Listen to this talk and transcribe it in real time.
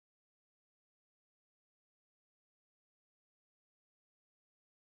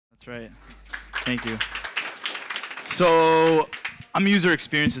That's right. Thank you. So I'm a user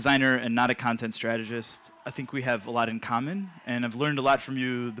experience designer and not a content strategist. I think we have a lot in common, and I've learned a lot from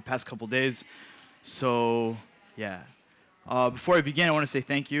you the past couple days. So yeah. Before I begin, I want to say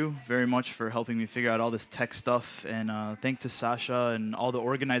thank you very much for helping me figure out all this tech stuff, and thanks to Sasha and all the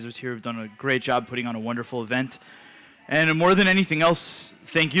organizers here who've done a great job putting on a wonderful event. And more than anything else,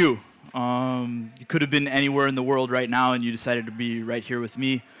 thank you. You could have been anywhere in the world right now, and you decided to be right here with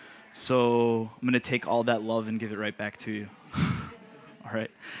me. So I'm going to take all that love and give it right back to you. All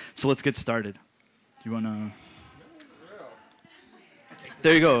right. So let's get started. You want to?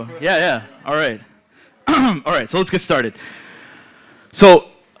 There you go. Yeah. All right. All right. So let's get started. So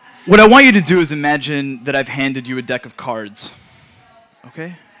what I want you to do is imagine that I've handed you a deck of cards.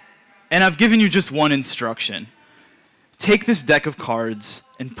 Okay? And I've given you just one instruction. Take this deck of cards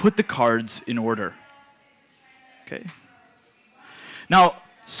and put the cards in order. Okay? Now,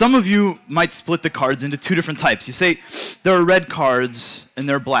 some of you might split the cards into two different types. You say, there are red cards and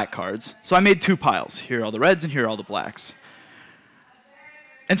there are black cards. So I made two piles. Here are all the reds and here are all the blacks.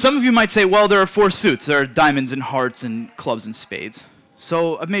 And some of you might say, well, there are four suits. There are diamonds and hearts and clubs and spades.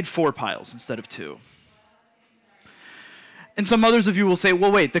 So I've made four piles instead of two. And some others of you will say,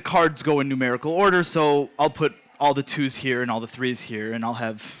 well, wait, the cards go in numerical order, so I'll put all the twos here and all the threes here, and I'll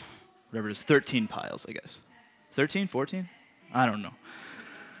have, whatever it is, 13 piles, I guess. 13, 14? I don't know.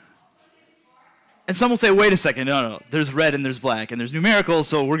 And some will say, wait a second, no, there's red and there's black and there's numerical,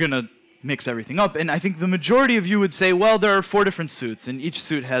 so we're going to mix everything up. And I think the majority of you would say, well, there are four different suits, and each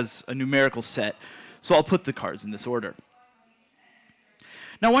suit has a numerical set, so I'll put the cards in this order.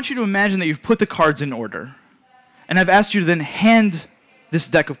 Now I want you to imagine that you've put the cards in order, and I've asked you to then hand this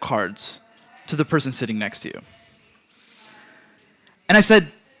deck of cards to the person sitting next to you. And I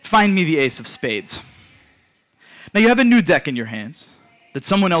said, find me the ace of spades. Now you have a new deck in your hands that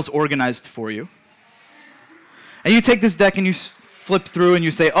someone else organized for you. And you take this deck and you flip through and you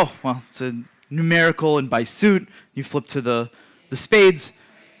say, oh, well, it's a numerical and by suit. You flip to the spades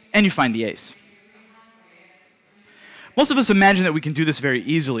and you find the ace. Most of us imagine that we can do this very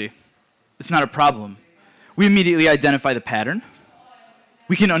easily. It's not a problem. We immediately identify the pattern.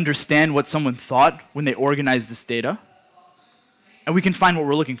 We can understand what someone thought when they organized this data. And we can find what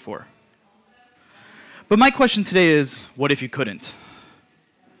we're looking for. But my question today is, what if you couldn't?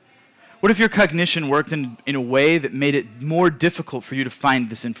 What if your cognition worked in a way that made it more difficult for you to find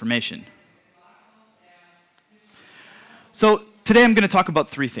this information? So today I'm going to talk about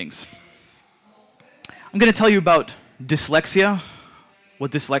three things. I'm going to tell you about dyslexia, what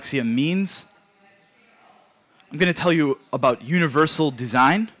dyslexia means. I'm going to tell you about universal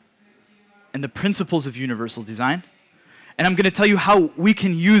design and the principles of universal design. And I'm going to tell you how we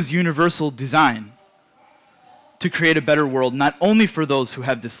can use universal design to create a better world, not only for those who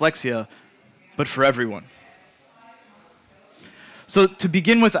have dyslexia, but for everyone. So to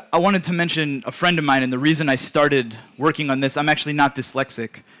begin with, I wanted to mention a friend of mine, and the reason I started working on this, I'm actually not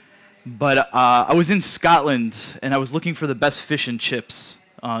dyslexic, but I was in Scotland, and I was looking for the best fish and chips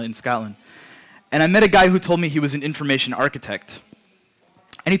in Scotland. And I met a guy who told me he was an information architect.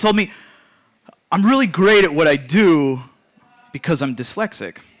 And he told me, I'm really great at what I do because I'm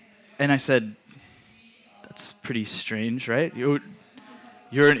dyslexic. And I said, that's pretty strange, right?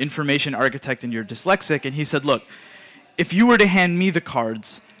 You're an information architect and you're dyslexic. And he said, look, if you were to hand me the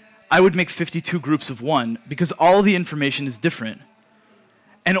cards, I would make 52 groups of one because all the information is different.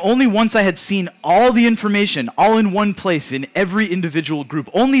 And only once I had seen all the information all in one place in every individual group,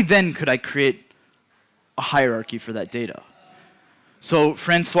 only then could I create a hierarchy for that data. So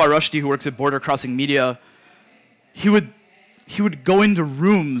Francois Rushdie, who works at Border Crossing Media, he would go into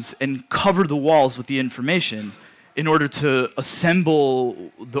rooms and cover the walls with the information in order to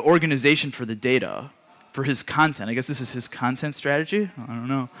assemble the organization for the data, for his content. I guess this is his content strategy? I don't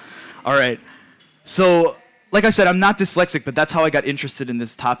know. All right. So, like I said, I'm not dyslexic, but that's how I got interested in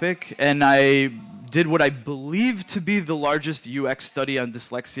this topic. And I did what I believe to be the largest UX study on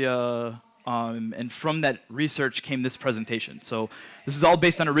dyslexia. And from that research came this presentation. So this is all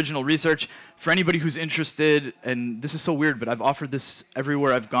based on original research. For anybody who's interested, and this is so weird, but I've offered this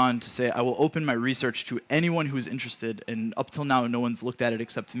everywhere I've gone to say I will open my research to anyone who's interested. And up till now, no one's looked at it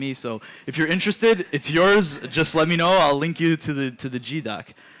except me. So if you're interested, it's yours. Just let me know. I'll link you to the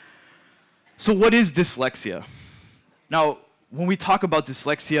GDoc. So what is dyslexia? Now, when we talk about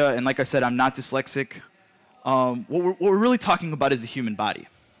dyslexia, and like I said, I'm not dyslexic, what we're really talking about is the human body.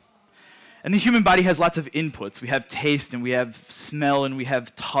 And the human body has lots of inputs. We have taste, and we have smell, and we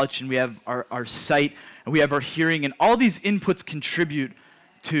have touch, and we have our sight, and we have our hearing. And all these inputs contribute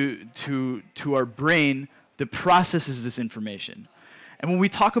to our brain that processes this information. And when we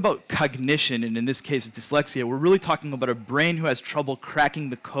talk about cognition, and in this case dyslexia, we're really talking about a brain who has trouble cracking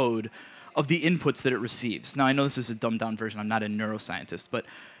the code of the inputs that it receives. Now, I know this is a dumbed down version. I'm not a neuroscientist, but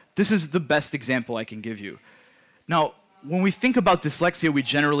this is the best example I can give you. Now, when we think about dyslexia, we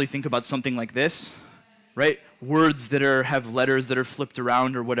generally think about something like this, right? Words that have letters that are flipped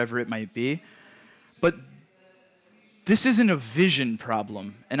around or whatever it might be. But this isn't a vision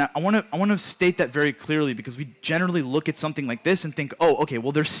problem. And I want to state that very clearly, because we generally look at something like this and think, oh, okay,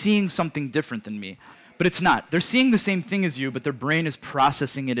 well, they're seeing something different than me. But it's not. They're seeing the same thing as you, but their brain is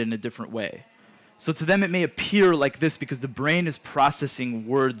processing it in a different way. So to them, it may appear like this because the brain is processing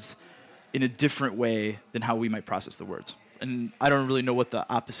words in a different way than how we might process the words. And I don't really know what the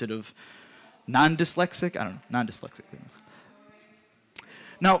opposite of non-dyslexic, I don't know, non-dyslexic things.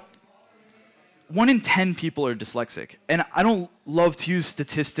 Now, 1 in 10 people are dyslexic. And I don't love to use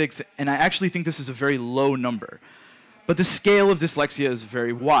statistics, and I actually think this is a very low number. But the scale of dyslexia is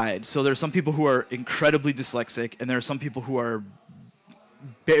very wide. So there are some people who are incredibly dyslexic, and there are some people who are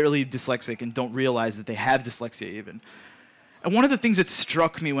barely dyslexic and don't realize that they have dyslexia even. And one of the things that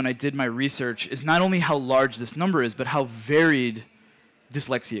struck me when I did my research is not only how large this number is, but how varied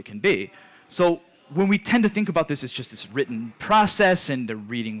dyslexia can be. So when we tend to think about this as just this written process, and they're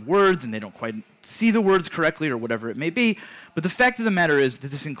reading words, and they don't quite see the words correctly or whatever it may be, but the fact of the matter is that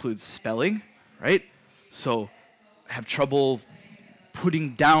this includes spelling, right? So have trouble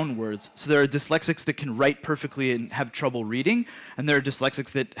putting down words. So there are dyslexics that can write perfectly and have trouble reading, and there are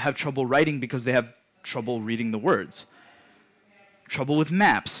dyslexics that have trouble writing because they have trouble reading the words. Trouble with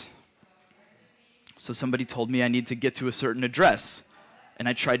maps. So somebody told me I need to get to a certain address, and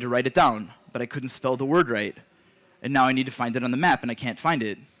I tried to write it down, but I couldn't spell the word right. And now I need to find it on the map, and I can't find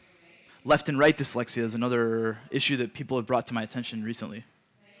it. Left and right dyslexia is another issue that people have brought to my attention recently.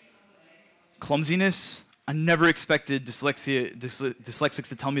 Clumsiness. I never expected dyslexics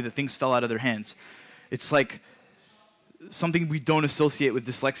to tell me that things fell out of their hands. It's like something we don't associate with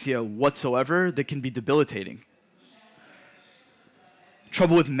dyslexia whatsoever that can be debilitating.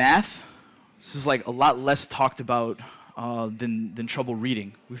 Trouble with math. This is like a lot less talked about than trouble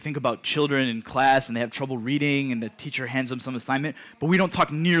reading. We think about children in class and they have trouble reading and the teacher hands them some assignment, but we don't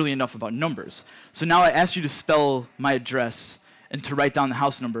talk nearly enough about numbers. So now I asked you to spell my address and to write down the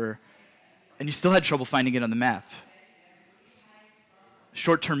house number, and you still had trouble finding it on the map.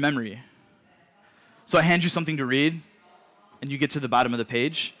 Short-term memory. So I hand you something to read, and you get to the bottom of the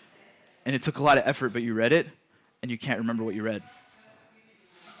page, and it took a lot of effort, but you read it, and you can't remember what you read.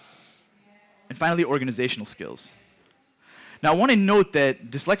 And finally, organizational skills. Now, I want to note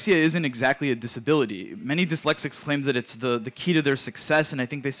that dyslexia isn't exactly a disability. Many dyslexics claim that it's the key to their success, and I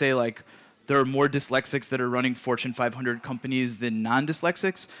think they say, like, there are more dyslexics that are running Fortune 500 companies than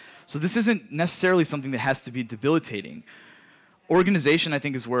non-dyslexics. So this isn't necessarily something that has to be debilitating. Organization, I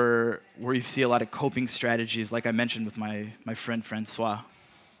think, is where you see a lot of coping strategies, like I mentioned with my friend Francois.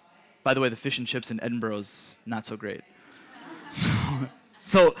 By the way, the fish and chips in Edinburgh is not so great.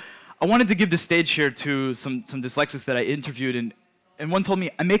 So I wanted to give the stage here to some dyslexics that I interviewed, and one told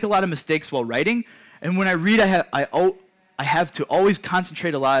me, I make a lot of mistakes while writing, and when I read, I have to always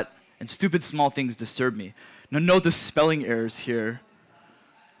concentrate a lot, and stupid small things disturb me. Now note the spelling errors here,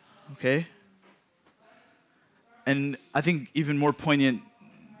 okay? And I think even more poignant,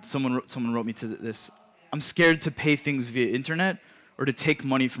 someone wrote me to this. I'm scared to pay things via internet or to take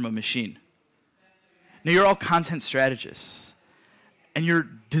money from a machine. Now you're all content strategists, and you're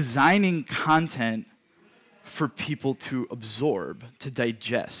designing content for people to absorb, to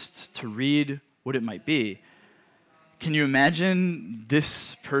digest, to read what it might be. Can you imagine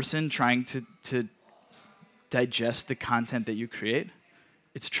this person trying to digest the content that you create?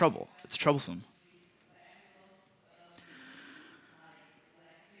 It's trouble. It's troublesome.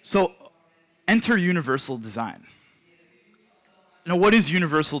 So, enter universal design. Now, what is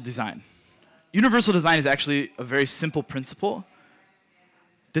universal design? Universal design is actually a very simple principle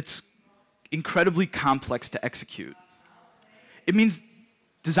that's incredibly complex to execute. It means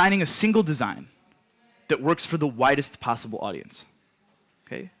designing a single design that works for the widest possible audience.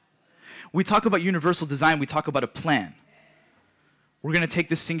 Okay? When we talk about universal design, we talk about a plan. We're going to take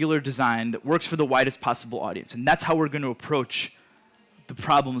this singular design that works for the widest possible audience, and that's how we're going to approach the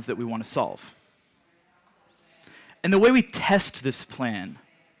problems that we want to solve. And the way we test this plan,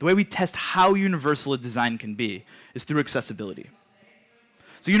 the way we test how universal a design can be, is through accessibility.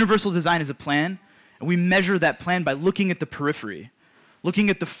 So universal design is a plan, and we measure that plan by looking at the periphery, looking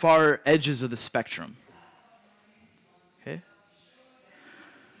at the far edges of the spectrum. Okay?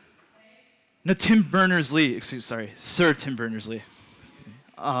 Now Sir Tim Berners-Lee,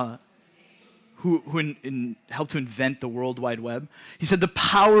 who helped to invent the World Wide Web. He said the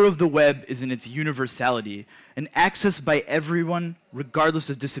power of the web is in its universality, and access by everyone, regardless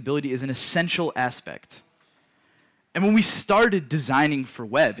of disability, is an essential aspect. And when we started designing for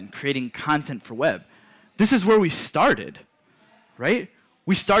web and creating content for web, this is where we started, right?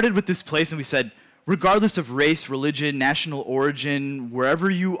 We started with this place and we said, regardless of race, religion, national origin, wherever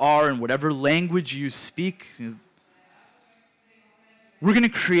you are and whatever language you speak, we're going to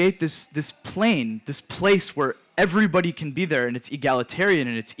create this plane, this place where everybody can be there and it's egalitarian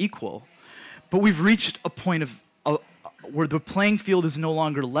and it's equal. But we've reached a point of where the playing field is no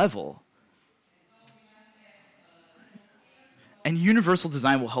longer level. And universal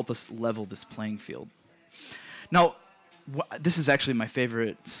design will help us level this playing field. Now, this is actually my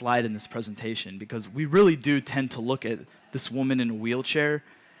favorite slide in this presentation because we really do tend to look at this woman in a wheelchair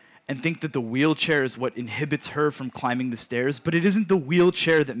and think that the wheelchair is what inhibits her from climbing the stairs, but it isn't the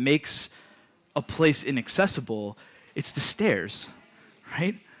wheelchair that makes a place inaccessible, it's the stairs,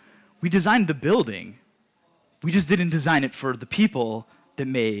 right? We designed the building. We just didn't design it for the people that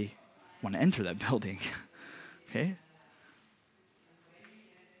may want to enter that building, okay?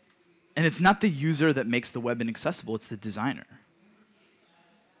 And it's not the user that makes the web inaccessible, it's the designer.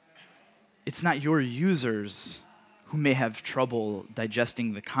 It's not your users who may have trouble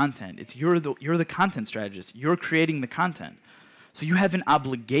digesting the content. You're the content strategist. You're creating the content. So you have an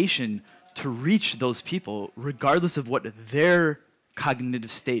obligation to reach those people regardless of what their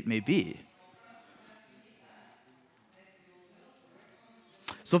cognitive state may be.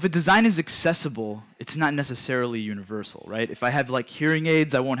 So if a design is accessible, it's not necessarily universal, right? If I have like hearing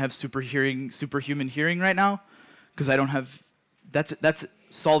aids, I won't have superhuman hearing right now because I don't have, that's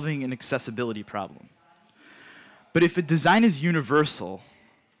solving an accessibility problem. But if a design is universal,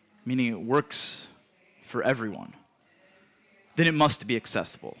 meaning it works for everyone, then it must be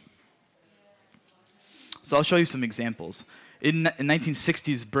accessible. So I'll show you some examples. In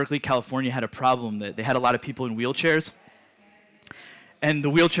 1960s, Berkeley, California had a problem that they had a lot of people in wheelchairs, and the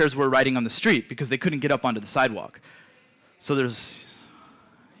wheelchairs were riding on the street because they couldn't get up onto the sidewalk. So there's,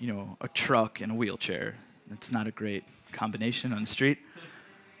 a truck and a wheelchair. That's not a great combination on the street.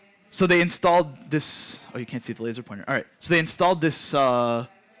 So they installed this, oh, you can't see the laser pointer. All right, so they installed this,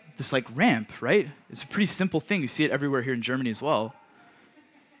 this like ramp, right? It's a pretty simple thing. You see it everywhere here in Germany as well.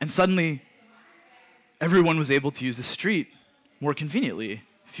 And suddenly, everyone was able to use the street more conveniently.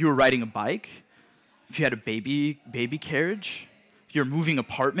 If you were riding a bike, if you had a baby carriage, if you're moving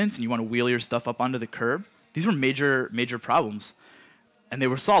apartments and you want to wheel your stuff up onto the curb, these were major problems. And they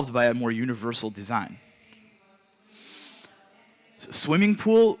were solved by a more universal design. Swimming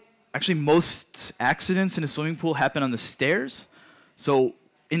pool, actually most accidents in a swimming pool happen on the stairs. So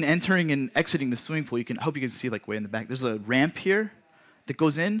in entering and exiting the swimming pool, I hope you can see like way in the back, there's a ramp here that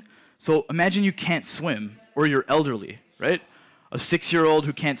goes in. So imagine you can't swim or you're elderly, right? A 6-year-old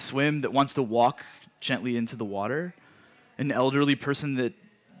who can't swim that wants to walk gently into the water. An elderly person that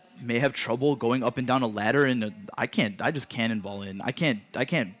may have trouble going up and down a ladder and I just cannonball in. I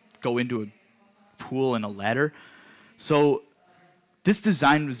can't go into a pool and a ladder. So this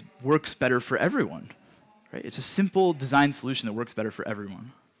design works better for everyone, right? It's a simple design solution that works better for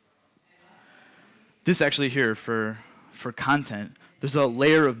everyone. This actually here for content, there's a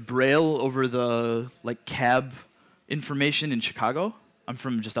layer of braille over the cab information in Chicago. I'm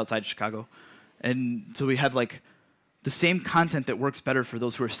from just outside Chicago. And so we have the same content that works better for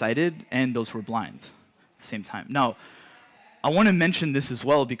those who are sighted and those who are blind at the same time. Now, I want to mention this as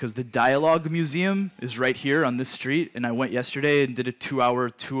well because the Dialogue Museum is right here on this street, and I went yesterday and did a 2-hour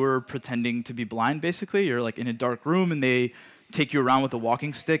tour pretending to be blind, basically. You're in a dark room, and they take you around with a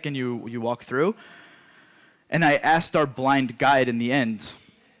walking stick, and you walk through. And I asked our blind guide in the end,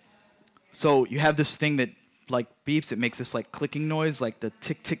 so you have this thing that beeps, it makes this clicking noise, the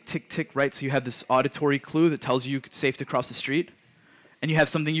tick, tick, tick, tick, right? So you have this auditory clue that tells you it's safe to cross the street, and you have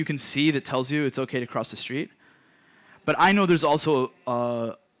something you can see that tells you it's okay to cross the street. But I know there's also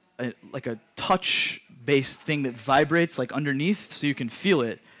a touch-based thing that vibrates underneath so you can feel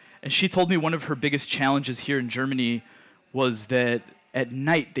it. And she told me one of her biggest challenges here in Germany was that at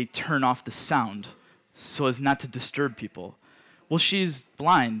night they turn off the sound so as not to disturb people. Well, she's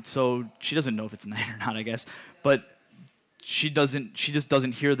blind, so she doesn't know if it's night or not, I guess. But she just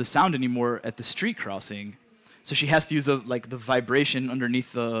doesn't hear the sound anymore at the street crossing. So she has to use the vibration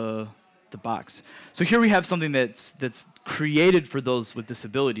underneath the box. So here we have something that's created for those with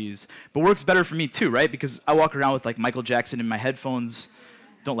disabilities, but works better for me too, right? Because I walk around with Michael Jackson in my headphones.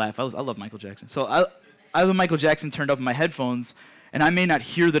 Don't laugh, I love Michael Jackson. So I have Michael Jackson turned up in my headphones, and I may not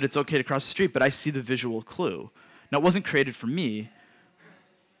hear that it's okay to cross the street, but I see the visual clue. Now, it wasn't created for me,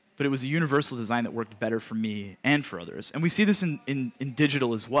 but it was a universal design that worked better for me and for others. And we see this in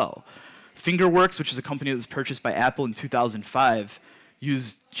digital as well. Fingerworks, which is a company that was purchased by Apple in 2005,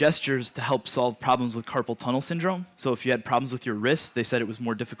 used gestures to help solve problems with carpal tunnel syndrome. So if you had problems with your wrist, they said it was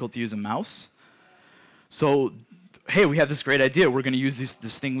more difficult to use a mouse. So, hey, we have this great idea. We're going to use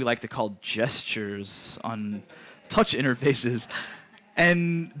this thing we like to call gestures on touch interfaces.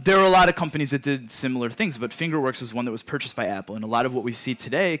 And there are a lot of companies that did similar things, but Fingerworks is one that was purchased by Apple. And a lot of what we see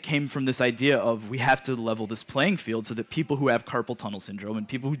today came from this idea of we have to level this playing field so that people who have carpal tunnel syndrome and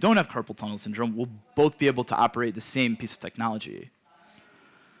people who don't have carpal tunnel syndrome will both be able to operate the same piece of technology.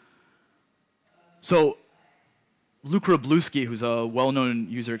 So Luke Wroblewski, who's a well-known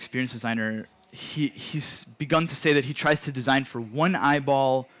user experience designer, he's begun to say that he tries to design for one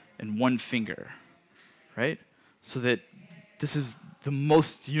eyeball and one finger, right? So that this is the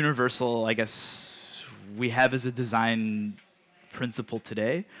most universal, I guess, we have as a design principle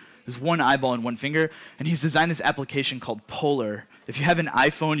today. There's one eyeball and one finger, and he's designed this application called Polar. If you have an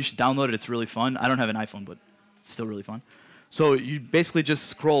iPhone, you should download it. It's really fun. I don't have an iPhone, but it's still really fun. So you basically just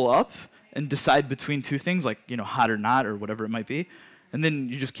scroll up and decide between two things, like hot or not, or whatever it might be, and then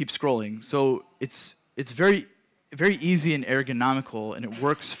you just keep scrolling. So it's very easy and ergonomical, and it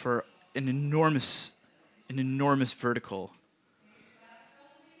works for an enormous vertical.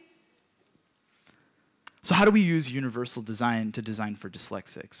 So how do we use universal design to design for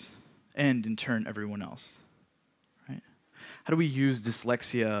dyslexics, and in turn everyone else? Right? How do we use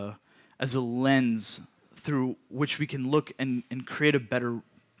dyslexia as a lens through which we can look and create a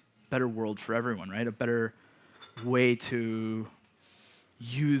better world for everyone, right? A better way to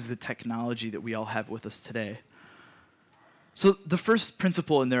use the technology that we all have with us today. So the first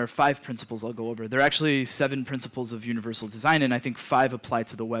principle, and there are 5 principles I'll go over. There are actually 7 principles of universal design, and I think 5 apply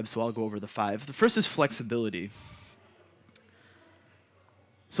to the web, so I'll go over the 5. The first is flexibility.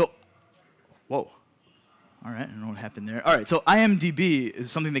 So, whoa. All right, I don't know what happened there. All right, so IMDb is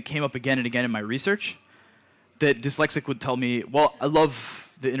something that came up again and again in my research that dyslexic would tell me, well, I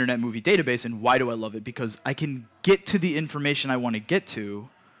love the Internet Movie Database, and why do I love it? Because I can get to the information I want to get to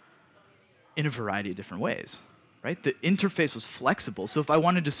in a variety of different ways. Right? The interface was flexible. So if I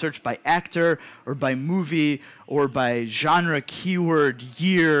wanted to search by actor or by movie or by genre, keyword,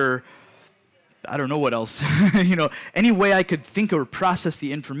 year, I don't know what else, any way I could think or process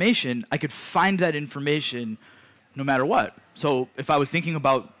the information, I could find that information no matter what. So if I was thinking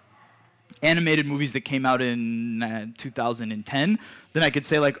about animated movies that came out in 2010, then I could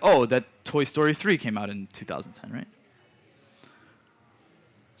say like, oh, that Toy Story 3 came out in 2010, right?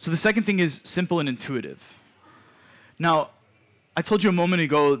 So the second thing is simple and intuitive. Now, I told you a moment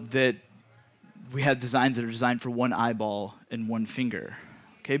ago that we have designs that are designed for one eyeball and one finger,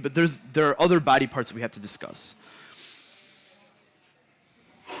 okay? But there are other body parts that we have to discuss.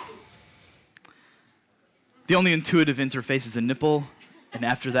 The only intuitive interface is a nipple, and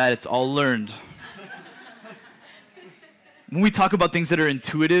after that, it's all learned. When we talk about things that are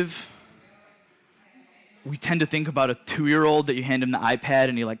intuitive, we tend to think about a 2-year-old that you hand him the iPad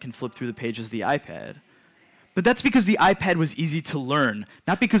and he can flip through the pages of the iPad. But that's because the iPad was easy to learn,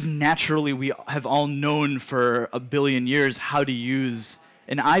 not because naturally we have all known for a billion years how to use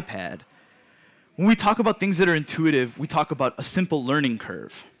an iPad. When we talk about things that are intuitive, we talk about a simple learning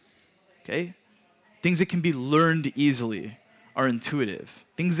curve. Okay? Things that can be learned easily are intuitive.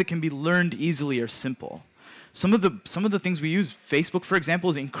 Things that can be learned easily are simple. Some of the things we use, Facebook, for example,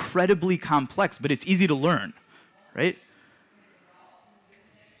 is incredibly complex, but it's easy to learn, right?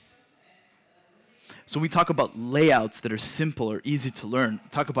 So we talk about layouts that are simple or easy to learn. We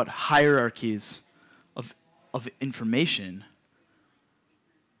talk about hierarchies of information.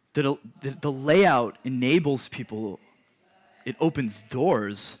 The layout enables people, it opens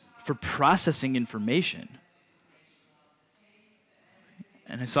doors for processing information.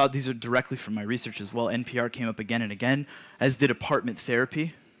 And I saw these are directly from my research as well. NPR came up again and again, as did apartment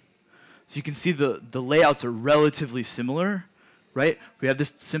therapy. So you can see the layouts are relatively similar. Right? We have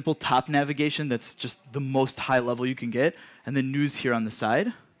this simple top navigation that's just the most high level you can get, and then news here on the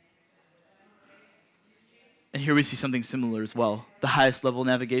side. And here we see something similar as well. The highest level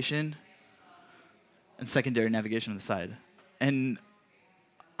navigation and secondary navigation on the side. And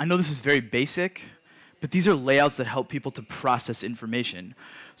I know this is very basic, but these are layouts that help people to process information.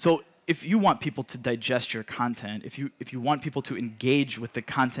 So if you want people to digest your content, if you want people to engage with the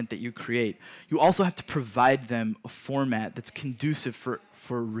content that you create, you also have to provide them a format that's conducive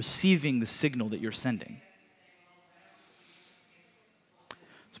for receiving the signal that you're sending.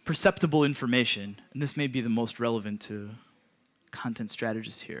 So perceptible information, and this may be the most relevant to content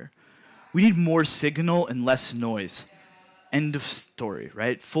strategists here. We need more signal and less noise. End of story,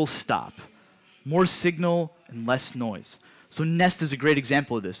 right? Full stop. More signal and less noise. So Nest is a great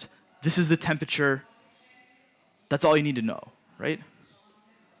example of this. This is the temperature. That's all you need to know, right?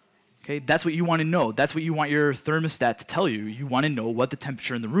 Okay, that's what you want to know. That's what you want your thermostat to tell you. You want to know what the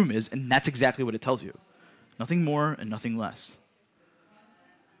temperature in the room is, and that's exactly what it tells you. Nothing more and nothing less.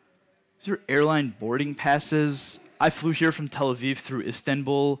 These are airline boarding passes. I flew here from Tel Aviv through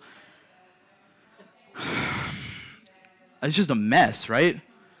Istanbul. It's just a mess, right?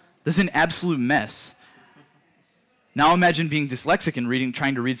 This is an absolute mess. Now imagine being dyslexic and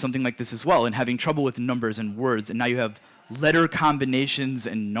trying to read something like this as well, and having trouble with numbers and words, and now you have letter combinations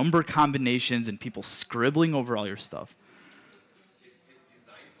and number combinations and people scribbling over all your stuff.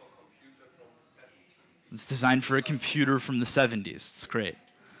 It's designed for a computer from the 70s. It's great.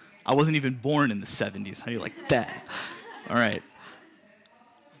 I wasn't even born in the 70s. How do you like that? All right.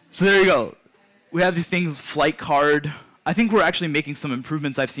 So there you go. We have these things, flight card. I think we're actually making some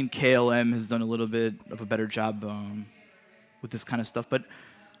improvements. I've seen KLM has done a little bit of a better job with this kind of stuff. But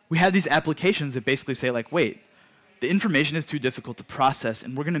we have these applications that basically say, like, wait, the information is too difficult to process,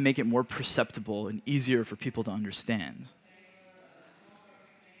 and we're going to make it more perceptible and easier for people to understand.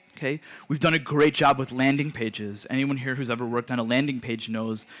 Okay? We've done a great job with landing pages. Anyone here who's ever worked on a landing page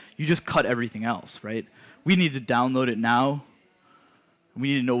knows you just cut everything else, right? We need to download it now. We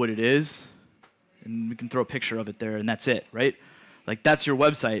need to know what it is, and we can throw a picture of it there, and that's it, right? Like, that's your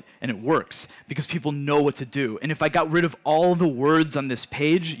website, and it works because people know what to do. And if I got rid of all the words on this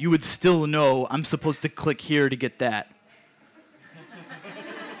page, you would still know I'm supposed to click here to get that.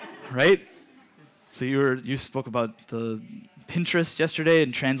 Right? So you spoke about the Pinterest yesterday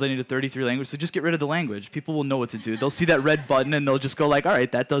and translating to 33 languages, so just get rid of the language. People will know what to do. They'll see that red button, and they'll just go like, all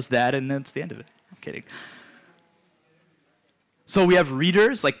right, that does that, and that's the end of it. I'm kidding. So we have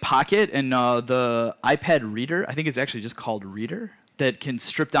readers like Pocket and the iPad Reader. I think it's actually just called Reader, that can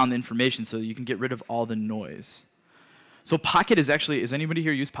strip down the information so you can get rid of all the noise. So Pocket is actually, is anybody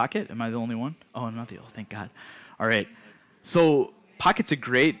here use Pocket? Am I the only one? Oh, I'm not the only, thank God. All right. So Pocket's a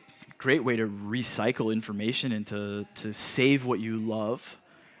great way to recycle information and to save what you love.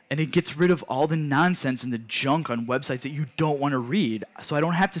 And it gets rid of all the nonsense and the junk on websites that you don't want to read. So I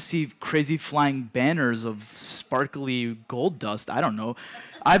don't have to see crazy flying banners of sparkly gold dust. I don't know.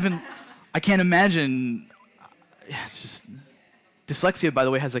 I can't imagine. It's just, dyslexia, by the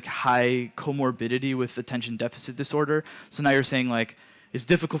way, has like high comorbidity with attention deficit disorder. So now you're saying like, it's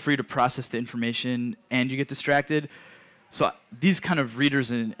difficult for you to process the information and you get distracted. So these kind of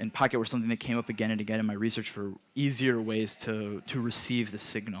readers in Pocket were something that came up again and again in my research for easier ways to receive the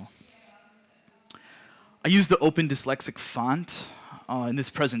signal. I used the Open Dyslexic font in this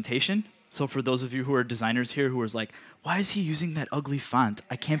presentation. So for those of you who are designers here who are like, why is he using that ugly font?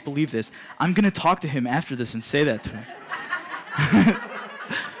 I can't believe this. I'm going to talk to him after this and say that to him.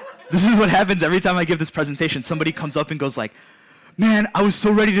 This is what happens every time I give this presentation. Somebody comes up and goes like, man, I was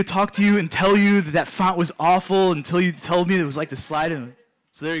so ready to talk to you and tell you that font was awful until you told me it was like the slide.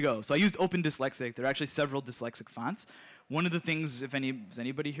 So there you go. So I used Open Dyslexic. There are actually several dyslexic fonts. One of the things, does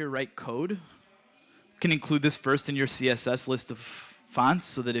anybody here write code? Can include this first in your CSS list of fonts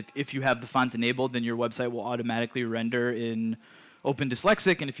so that if you have the font enabled, then your website will automatically render in Open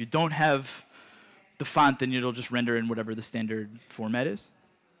Dyslexic. And if you don't have the font, then it'll just render in whatever the standard format is.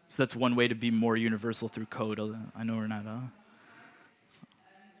 So that's one way to be more universal through code. I know we're not...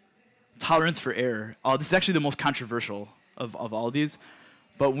 Tolerance for error. This is actually the most controversial of all of these.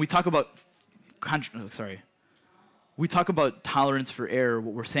 But when we talk about we talk about tolerance for error,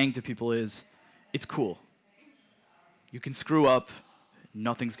 what we're saying to people is, it's cool. You can screw up,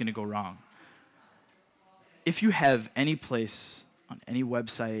 nothing's going to go wrong. If you have any place on any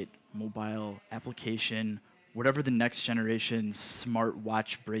website, mobile application, whatever the next generation smart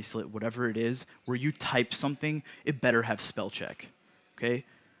watch bracelet, whatever it is, where you type something, it better have spell check. Okay?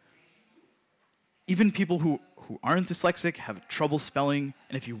 Even people who aren't dyslexic have trouble spelling,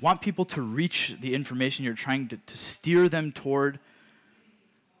 and if you want people to reach the information you're trying to steer them toward,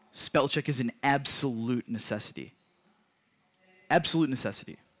 spell check is an absolute necessity. Absolute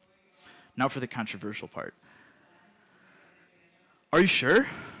necessity. Now for the controversial part. Are you sure?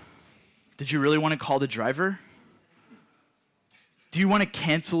 Did you really want to call the driver? Do you want to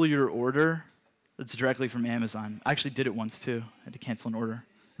cancel your order? It's directly from Amazon. I actually did it once too. I had to cancel an order.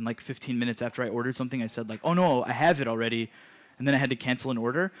 And like 15 minutes after I ordered something, I said like, oh no, I have it already. And then I had to cancel an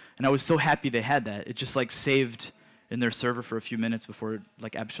order. And I was so happy they had that. It just like saved in their server for a few minutes before it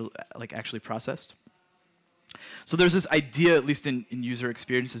actually processed. So there's this idea, at least in user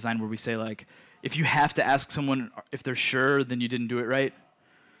experience design, where we say like, if you have to ask someone if they're sure, then you didn't do it right.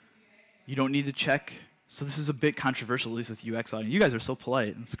 You don't need to check. So this is a bit controversial, at least with UX audience. You guys are so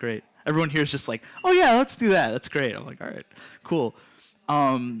polite. That's great. Everyone here is just like, oh yeah, let's do that. That's great. I'm like, all right, cool.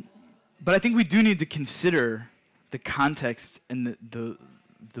 But I think we do need to consider the context and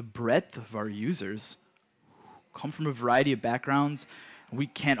the breadth of our users who come from a variety of backgrounds. We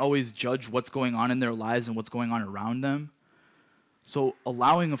can't always judge what's going on in their lives and what's going on around them. So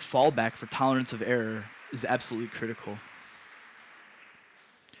allowing a fallback for tolerance of error is absolutely critical.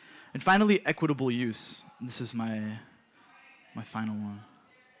 And finally, equitable use. This is my final one.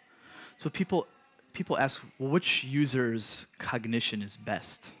 So people ask, well, which user's cognition is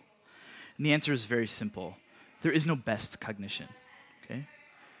best? And the answer is very simple. There is no best cognition, okay?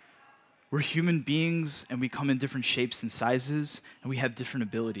 We're human beings, and we come in different shapes and sizes, and we have different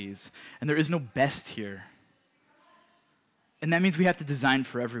abilities. And there is no best here. And that means we have to design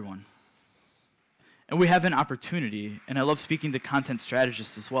for everyone. And we have an opportunity, and I love speaking to content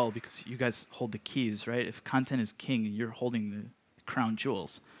strategists as well, because you guys hold the keys, right? If content is king, and you're holding the crown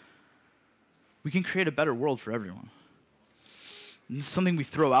jewels. We can create a better world for everyone. And this is something we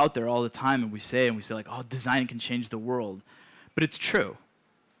throw out there all the time, and we say like, oh, design can change the world. But it's true.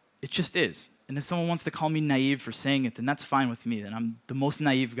 It just is. And if someone wants to call me naive for saying it, then that's fine with me. Then I'm the most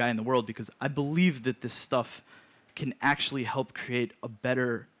naive guy in the world, because I believe that this stuff can actually help create a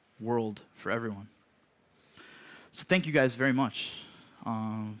better world for everyone. So thank you guys very much.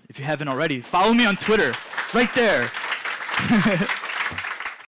 If you haven't already, follow me on Twitter, right there.